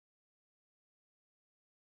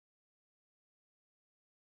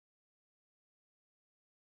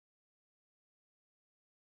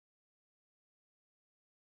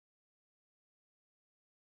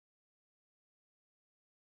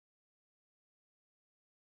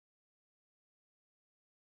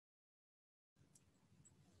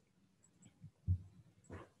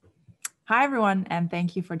Hi, everyone, and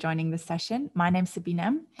thank you for joining this session. My name is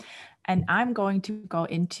Sabine, and I'm going to go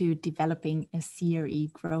into developing a CRE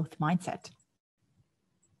growth mindset.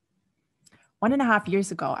 1.5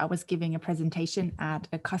 years ago, I was giving a presentation at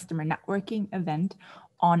a customer networking event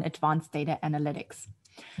on advanced data analytics.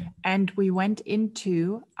 And we went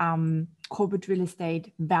into corporate real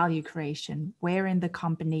estate value creation, where in the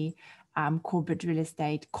company corporate real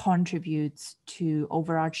estate contributes to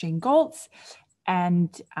overarching goals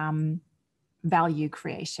and value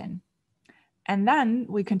creation. And then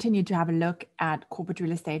we continue to have a look at corporate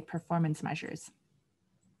real estate performance measures.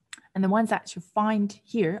 And the ones that you find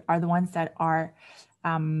here are the ones that are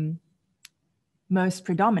most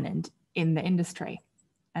predominant in the industry.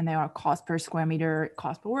 And they are cost per square meter,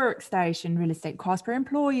 cost per workstation, real estate cost per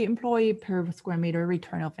employee, employee per square meter,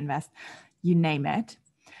 return of invest, you name it.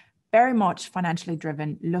 Very much financially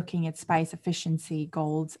driven, looking at space efficiency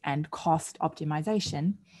goals and cost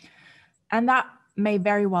optimization. And that may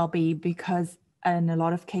very well be because in a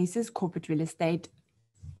lot of cases, corporate real estate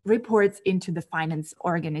reports into the finance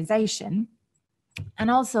organization. And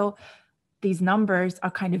also these numbers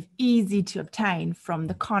are kind of easy to obtain from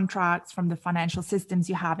the contracts, from the financial systems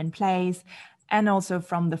you have in place, and also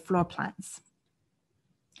from the floor plans.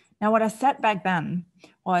 Now, what I said back then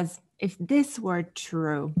was, if this were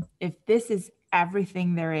true, if this is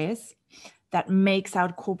everything there is that makes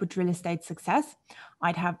out corporate real estate success,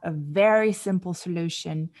 I'd have a very simple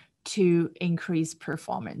solution to increase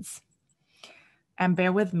performance. And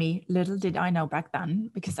bear with me, little did I know back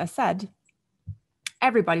then, because I said,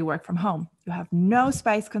 everybody work from home. You have no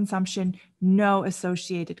space consumption, no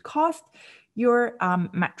associated cost. Your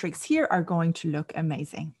metrics here are going to look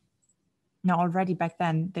amazing. Now, already back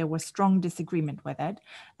then, there was strong disagreement with it.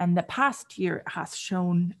 And the past year has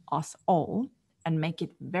shown us all and make it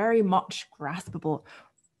very much graspable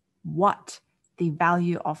what the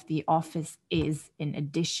value of the office is in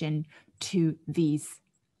addition to these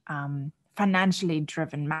financially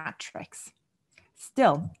driven metrics.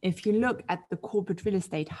 Still, if you look at the corporate real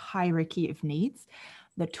estate hierarchy of needs,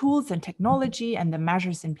 the tools and technology and the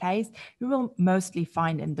measures in place, you will mostly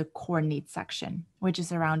find in the core needs section, which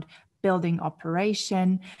is around building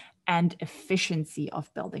operation and efficiency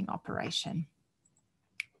of building operation.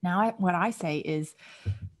 Now, what I say is,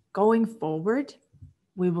 going forward,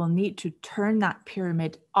 we will need to turn that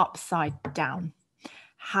pyramid upside down,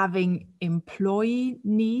 having employee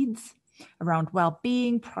needs around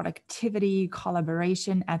well-being, productivity,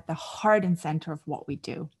 collaboration at the heart and center of what we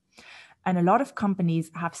do. And a lot of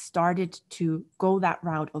companies have started to go that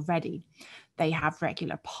route already. They have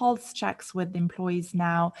regular pulse checks with employees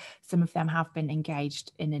now. Some of them have been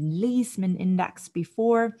engaged in an enlistment index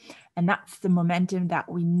before, and that's the momentum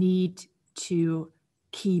that we need to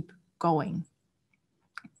keep going.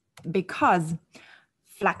 Because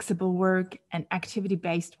flexible work and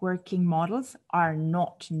activity-based working models are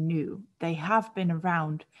not new. They have been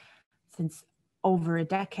around since over a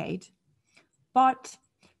decade, but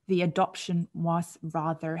the adoption was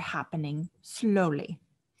rather happening slowly.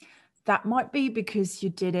 That might be because you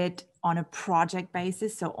did it on a project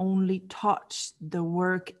basis, so only touched the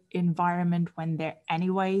work environment when there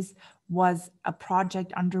anyways was a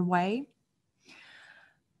project underway.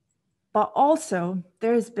 But also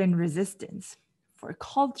there's been resistance for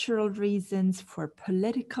cultural reasons, for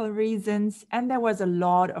political reasons, and there was a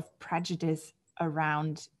lot of prejudice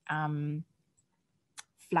around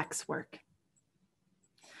flex work.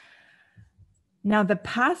 Now, the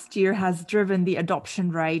past year has driven the adoption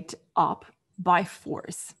rate up by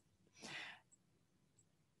force.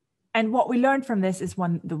 And what we learned from this is,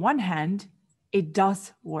 on the one hand, it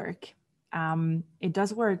does work. It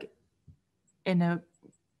does work in a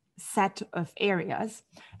set of areas.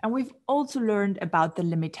 And we've also learned about the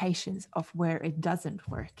limitations of where it doesn't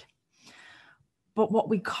work. But what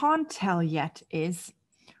we can't tell yet is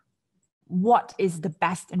what is the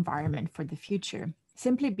best environment for the future,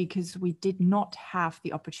 simply because we did not have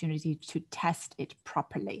the opportunity to test it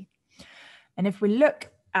properly. And if we look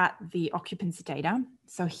at the occupancy data,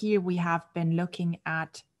 so here we have been looking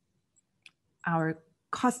at our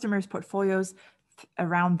customers' portfolios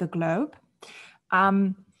around the globe.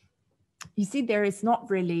 You see, there is not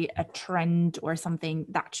really a trend or something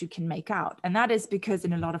that you can make out. And that is because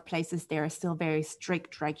in a lot of places, there are still very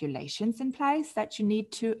strict regulations in place that you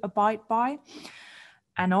need to abide by.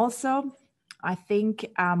 And also, I think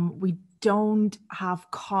we don't have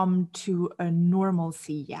come to a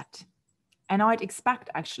normalcy yet. And I'd expect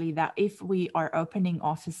actually that if we are opening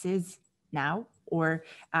offices now, or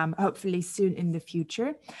hopefully soon in the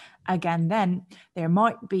future, again, then there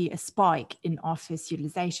might be a spike in office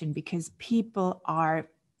utilization because people are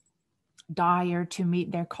dire to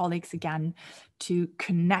meet their colleagues again, to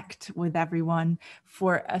connect with everyone,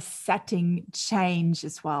 for a setting change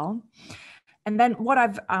as well. And then what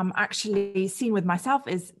I've actually seen with myself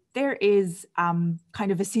is there is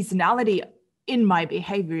kind of a seasonality in my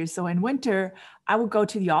behavior. So in winter, I would go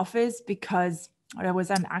to the office because there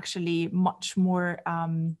was actually much more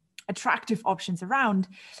attractive options around.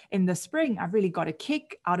 In the spring, I really got a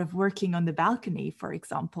kick out of working on the balcony, for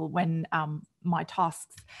example, when my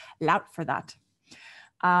tasks allowed for that.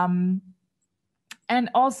 And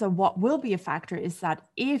also what will be a factor is that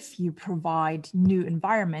if you provide new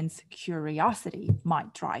environments, curiosity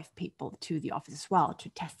might drive people to the office as well to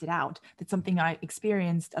test it out. That's something I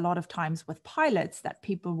experienced a lot of times with pilots, that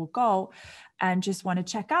people will go and just want to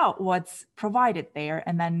check out what's provided there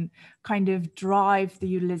and then kind of drive the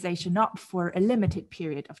utilization up for a limited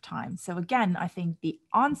period of time. So again, I think the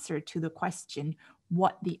answer to the question,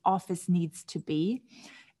 what the office needs to be,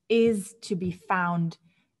 is to be found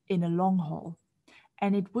in a long haul.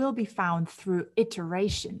 And it will be found through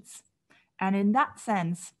iterations. And in that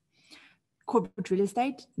sense, corporate real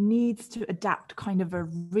estate needs to adapt kind of a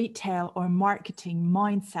retail or marketing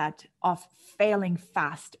mindset of failing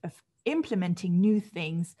fast, of implementing new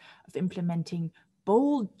things, of implementing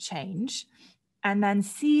bold change, and then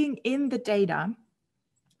seeing in the data,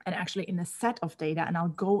 and actually in a set of data, and I'll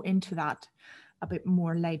go into that a bit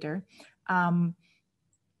more later,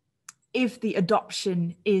 if the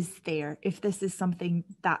adoption is there, if this is something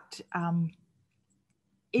that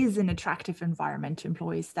is an attractive environment to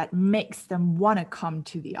employees, that makes them want to come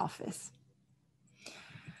to the office.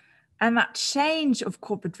 And that change of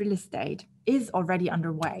corporate real estate is already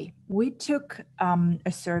underway. We took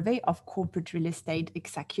a survey of corporate real estate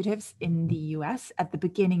executives in the US at the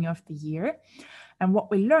beginning of the year. And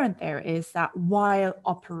what we learned there is that while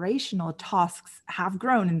operational tasks have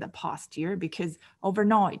grown in the past year, because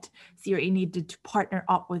overnight CRE needed to partner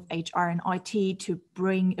up with HR and IT to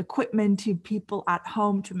bring equipment to people at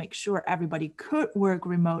home to make sure everybody could work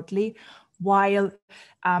remotely, while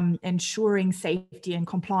ensuring safety and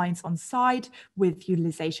compliance on site with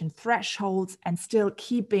utilization thresholds and still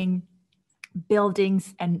keeping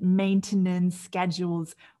buildings and maintenance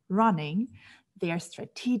schedules running, their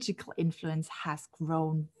strategical influence has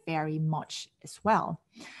grown very much as well.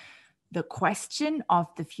 The question of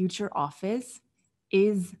the future office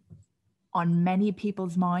is on many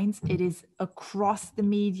people's minds. It is across the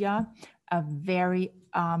media, a very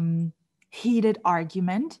heated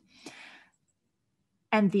argument.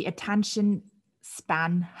 And the attention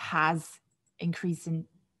span has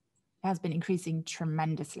been increasing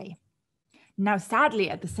tremendously. Now, sadly,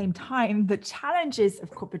 at the same time, the challenges of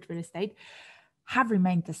corporate real estate have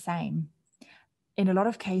remained the same. In a lot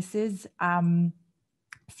of cases,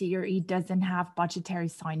 CRE doesn't have budgetary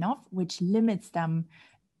sign-off, which limits them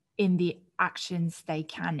in the actions they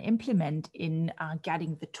can implement in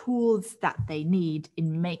getting the tools that they need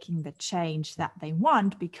in making the change that they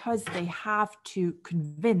want, because they have to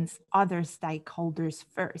convince other stakeholders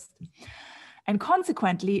first. And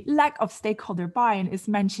consequently, lack of stakeholder buy-in is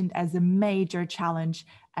mentioned as a major challenge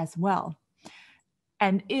as well.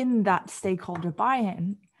 And in that stakeholder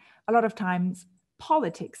buy-in, a lot of times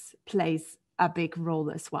politics plays a big role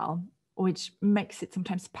as well, which makes it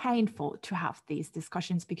sometimes painful to have these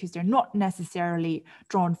discussions because they're not necessarily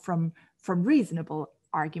drawn from reasonable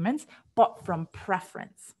arguments, but from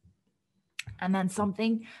preference. And then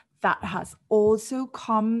something that has also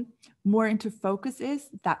come more into focus is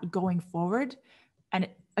that going forward, and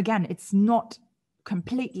again, it's not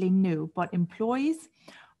completely new, but employees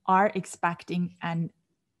are expecting an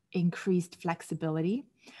increased flexibility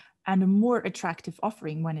and a more attractive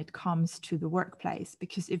offering when it comes to the workplace.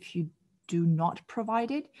 Because if you do not provide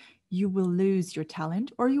it, you will lose your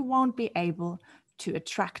talent or you won't be able to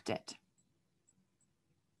attract it.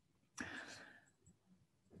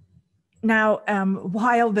 Now,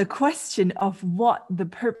 while the question of what the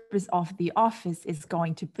purpose of the office is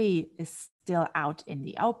going to be is still out in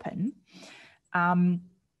the open,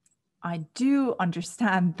 I do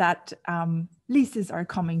understand that leases are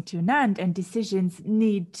coming to an end and decisions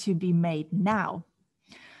need to be made now.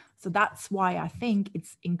 So that's why I think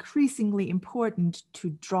it's increasingly important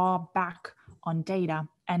to draw back on data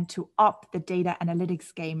and to up the data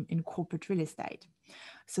analytics game in corporate real estate,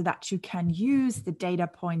 so that you can use the data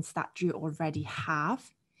points that you already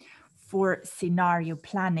have for scenario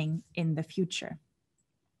planning in the future.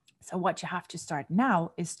 So what you have to start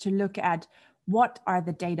now is to look at what are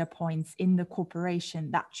the data points in the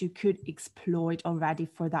corporation that you could exploit already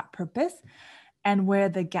for that purpose and where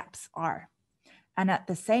the gaps are. And at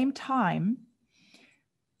the same time,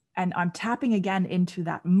 and I'm tapping again into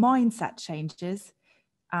that mindset changes,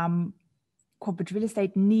 corporate real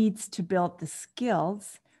estate needs to build the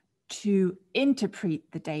skills to interpret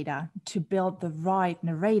the data, to build the right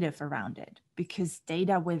narrative around it, because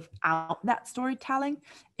data without that storytelling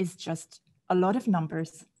is just a lot of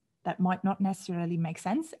numbers that might not necessarily make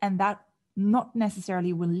sense, and that not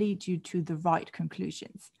necessarily will lead you to the right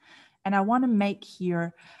conclusions. And I want to make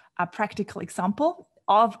here a practical example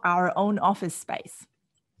of our own office space.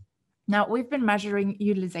 Now, we've been measuring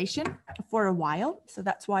utilization for a while, so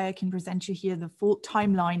that's why I can present you here the full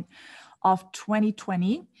timeline of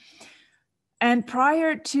 2020. And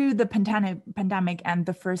prior to the pandemic and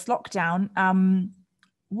the first lockdown,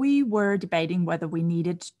 we were debating whether we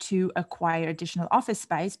needed to acquire additional office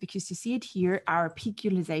space, because you see it here, our peak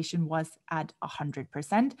utilization was at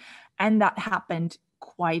 100%, and that happened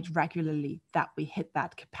quite regularly, that we hit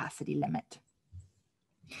that capacity limit.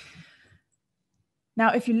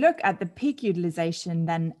 Now, if you look at the peak utilization,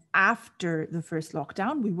 then after the first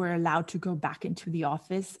lockdown, we were allowed to go back into the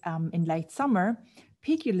office in late summer.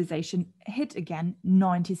 Peak utilization hit again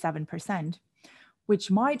 97%, which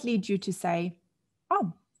might lead you to say,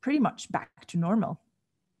 oh, pretty much back to normal.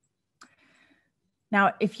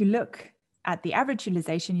 Now, if you look at the average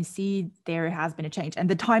utilization, you see there has been a change, and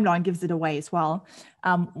the timeline gives it away as well.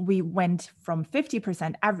 We went from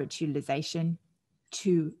 50% average utilization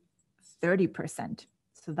to 30%.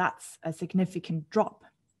 So that's a significant drop.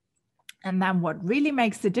 And then what really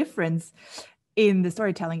makes the difference in the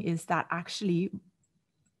storytelling is that actually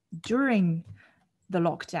during the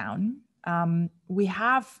lockdown, we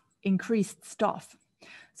have increased staff.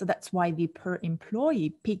 So that's why the per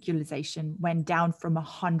employee peak utilization went down from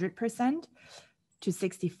 100% to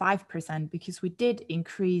 65%, because we did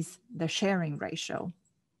increase the sharing ratio.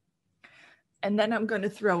 And then I'm going to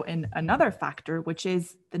throw in another factor, which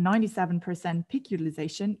is the 97% peak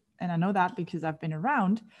utilization. And I know that because I've been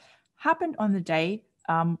around, happened on the day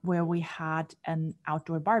where we had an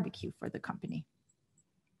outdoor barbecue for the company.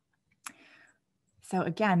 So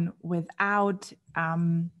again, without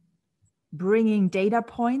bringing data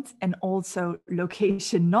points and also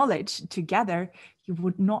location knowledge together, you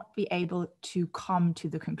would not be able to come to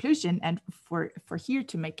the conclusion. And for here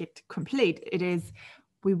to make it complete, it is,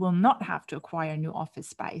 we will not have to acquire new office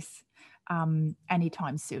space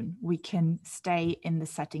anytime soon. We can stay in the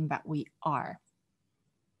setting that we are.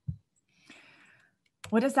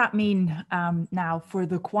 What does that mean now for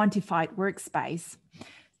the quantified workspace?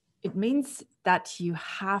 It means that you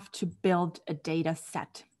have to build a data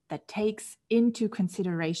set that takes into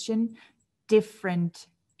consideration different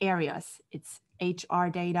areas. It's HR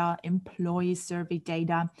data, employee survey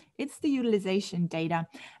data, it's the utilization data,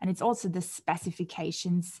 and it's also the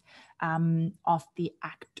specifications of the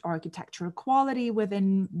architectural quality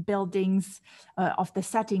within buildings, of the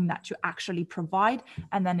setting that you actually provide.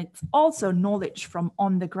 And then it's also knowledge from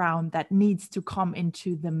on the ground that needs to come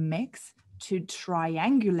into the mix to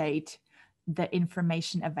triangulate the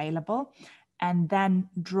information available and then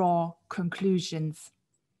draw conclusions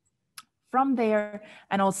from there,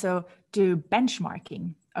 and also do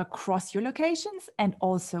benchmarking across your locations and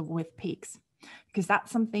also with peaks, because that's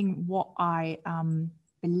something what I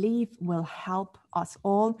believe will help us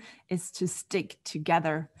all, is to stick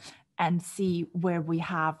together and see where we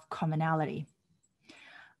have commonality.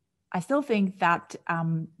 I still think that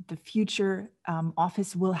the future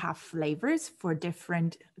office will have flavors for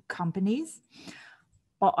different companies,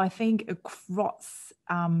 but I think across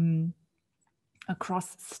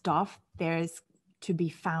stuff, there's to be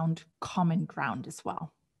found common ground as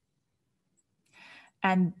well.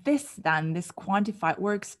 And this quantified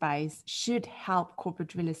workspace should help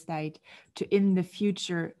corporate real estate to, in the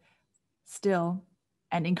future, still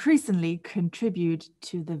and increasingly contribute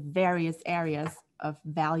to the various areas of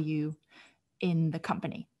value in the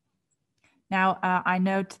company. Now, I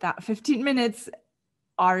note that 15 minutes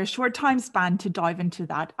are a short time span to dive into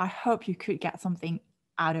that. I hope you could get something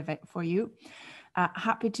out of it for you.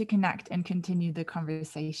 Happy to connect and continue the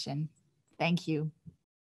conversation. Thank you.